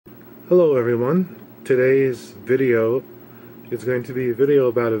Hello everyone. Today's video is going to be a video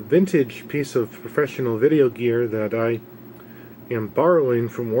about a vintage piece of professional video gear that I am borrowing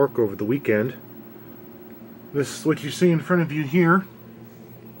from work over the weekend. What you see in front of you here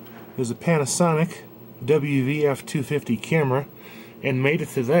is a Panasonic WV-F250 camera, and mated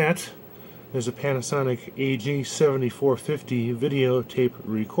to that is a Panasonic AG-7450 videotape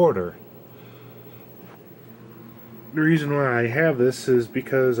recorder. The reason why I have this is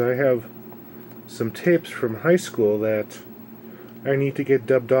because I have some tapes from high school that I need to get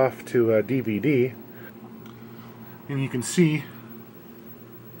dubbed off to a DVD, and you can see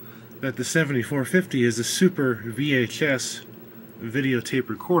that the 7450 is a super VHS videotape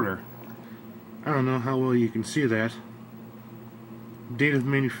recorder. I don't know how well you can see that. Date of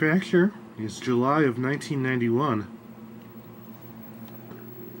manufacture is July of 1991.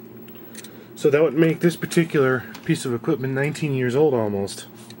 So that would make this particular piece of equipment 19 years old almost.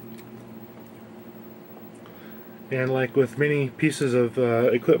 And like with many pieces of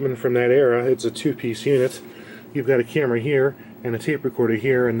equipment from that era, it's a two-piece unit. You've got a camera here and a tape recorder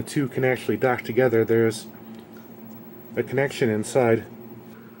here, and the two can actually dock together. There's a connection inside.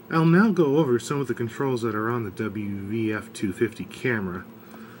 I'll now go over some of the controls that are on the WV-F250 camera.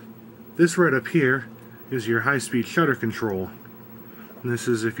 This right up here is your high-speed shutter control. And this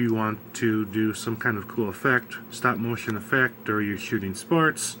is if you want to do some kind of cool effect, stop motion effect, or you're shooting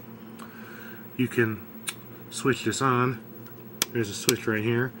sports. You can switch this on. There's a switch right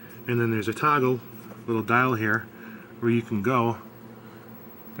here, and then there's a toggle, little dial here, where you can go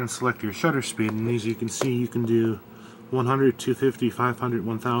and select your shutter speed. And as you can see, you can do 100, 250, 500,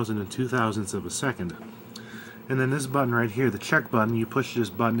 1000, and 2000ths of a second. And then this button right here, the check button, you push this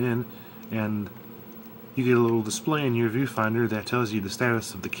button in and you get a little display in your viewfinder that tells you the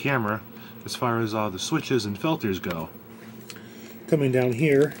status of the camera as far as all the switches and filters go. Coming down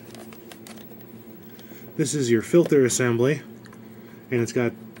here, this is your filter assembly, and it's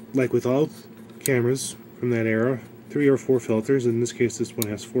got, like with all cameras from that era, 3 or 4 filters. In this case, this one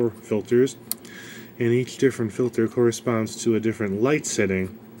has 4 filters, and each different filter corresponds to a different light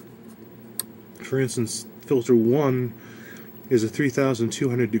setting. For instance, filter 1 is a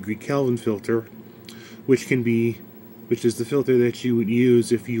 3200 degree Kelvin filter, which is the filter that you would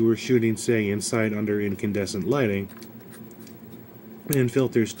use if you were shooting, say, inside under incandescent lighting. And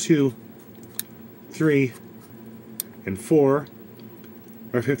filters 2, 3, and 4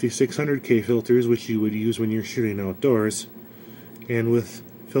 are 5600K filters, which you would use when you're shooting outdoors. And with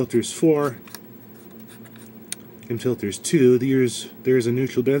filters 4 and filters 2, there's a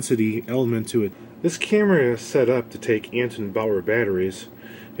neutral density element to it. This camera is set up to take Anton Bauer batteries.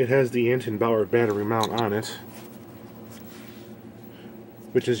 It has the Anton Bauer battery mount on it,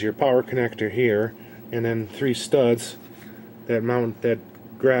 which is your power connector here, and then 3 studs that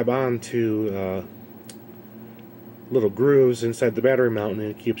grab onto little grooves inside the battery mount, and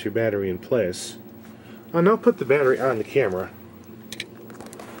it keeps your battery in place. I'll now put the battery on the camera.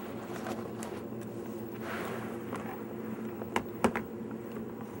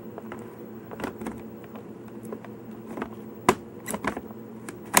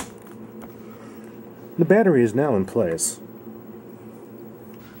 The battery is now in place.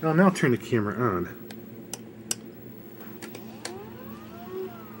 I'll now turn the camera on.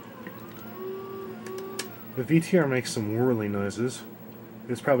 The VTR makes some whirling noises.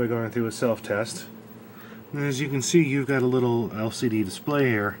 It's probably going through a self-test. And as you can see, you've got a little LCD display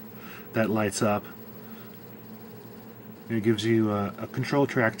here that lights up. It gives you a control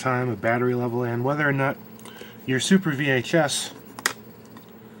track time, a battery level, and whether or not your Super VHS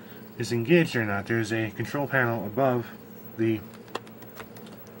is engaged or not. There's a control panel above the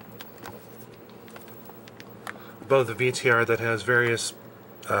VTR that has various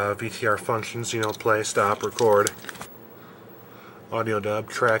VTR functions, play, stop, record, audio dub,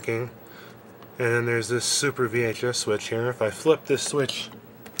 tracking, and then there's this Super VHS switch here. If I flip this switch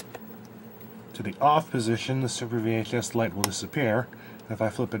to the off position, the Super VHS light will disappear. If I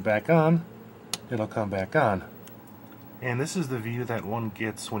flip it back on, it'll come back on. And this is the view that one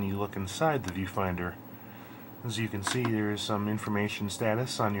gets when you look inside the viewfinder. As you can see, there's some information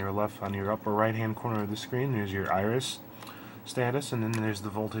status on your upper right hand corner of the screen. There's your iris status, and then there's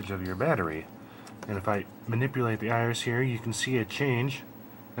the voltage of your battery. And if I manipulate the iris here, you can see it change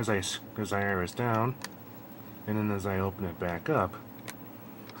as I iris down, and then as I open it back up.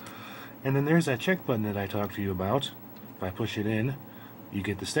 And then there's that check button that I talked to you about. If I push it in, you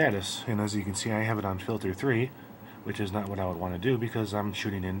get the status, and as you can see, I have it on filter 3, which is not what I would want to do because I'm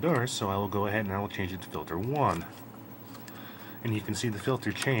shooting indoors, so I will go ahead and I will change it to filter 1. And you can see the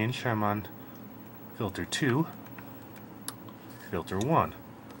filter change. I'm on filter 2, filter 1.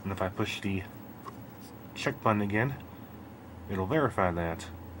 And if I push the check button again, it'll verify that.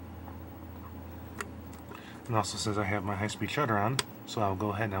 It also says I have my high-speed shutter on, so I'll go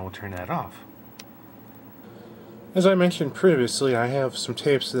ahead and I will turn that off. As I mentioned previously, I have some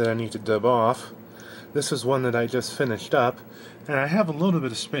tapes that I need to dub off. This is one that I just finished up, and I have a little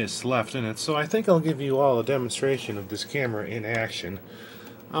bit of space left in it, so I think I'll give you all a demonstration of this camera in action.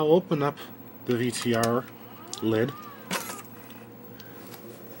 I'll open up the VTR lid.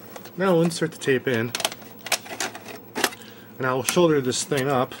 Now I'll insert the tape in, and I'll shoulder this thing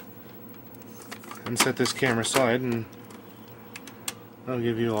up and set this camera aside, and I'll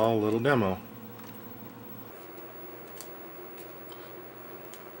give you all a little demo.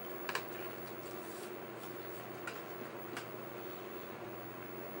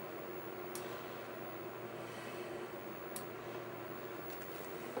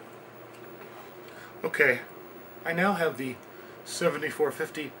 Okay, I now have the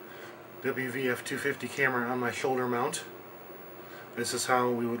 7450 WV-F250 camera on my shoulder mount. This is how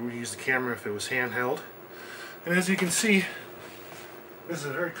we would use the camera if it was handheld. And as you can see, this is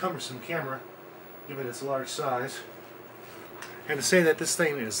a very cumbersome camera, given its large size. And to say that this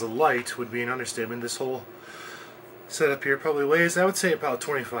thing is light would be an understatement. This whole setup here probably weighs, I would say, about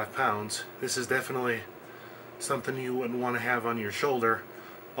 25 pounds. This is definitely something you wouldn't want to have on your shoulder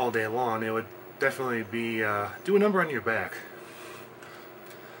all day long. It would definitely be do a number on your back.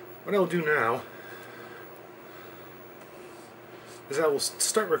 What I'll do now is I will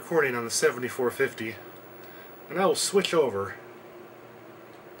start recording on the 7450, and I will switch over.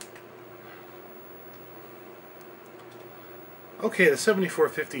 Okay, the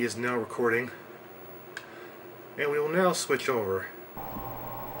 7450 is now recording, and we will now switch over.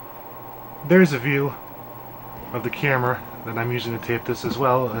 There's a view of the camera that I'm using to tape this, as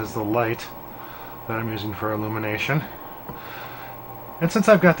well as the light that I'm using for illumination. And since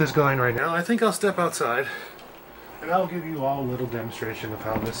I've got this going right now, I think I'll step outside and I'll give you all a little demonstration of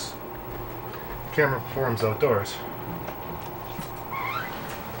how this camera performs outdoors.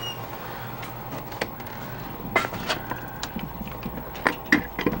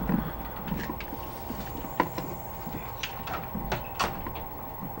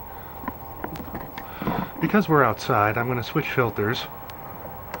 Because we're outside, I'm going to switch filters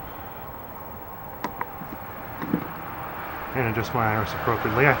and adjust my iris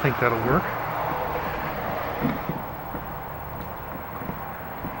appropriately. I think that'll work.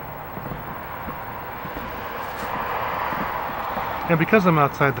 And because I'm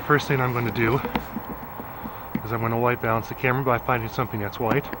outside, the first thing I'm going to do is I'm going to white balance the camera by finding something that's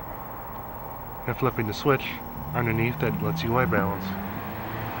white and flipping the switch underneath that lets you white balance.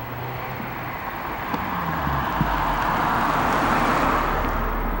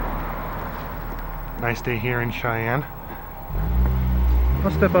 Nice day here in Cheyenne.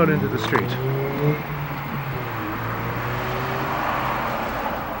 I'll step out into the street.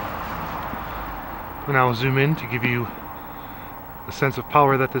 And I'll zoom in to give you the sense of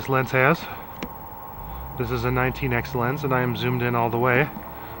power that this lens has. This is a 19x lens and I am zoomed in all the way,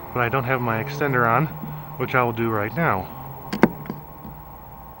 but I don't have my extender on, which I will do right now.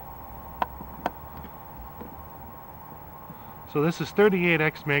 So this is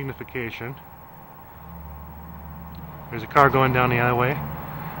 38x magnification. There's a car going down the alleyway,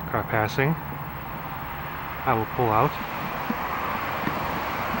 car passing. I will pull out,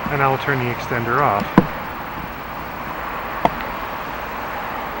 and I will turn the extender off.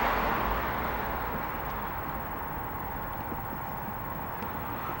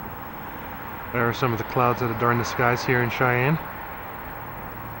 There are some of the clouds that adorn the skies here in Cheyenne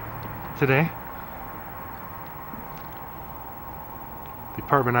today. The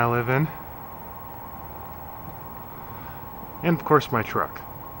apartment I live in. And of course my truck.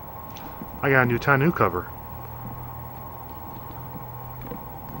 I got a new tonneau cover.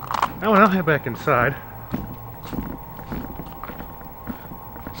 Now I'll head back inside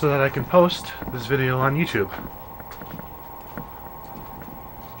so that I can post this video on YouTube.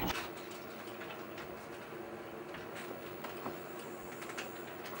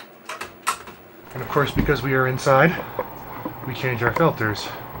 And of course, because we are inside, we change our filters.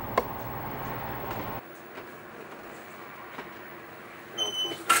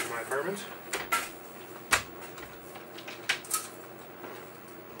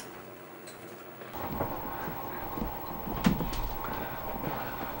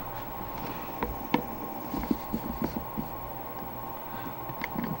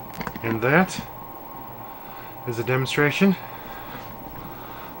 And that is a demonstration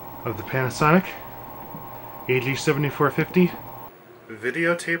of the Panasonic AG-7450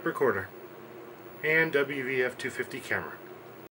 video tape recorder and WV-F250 camera.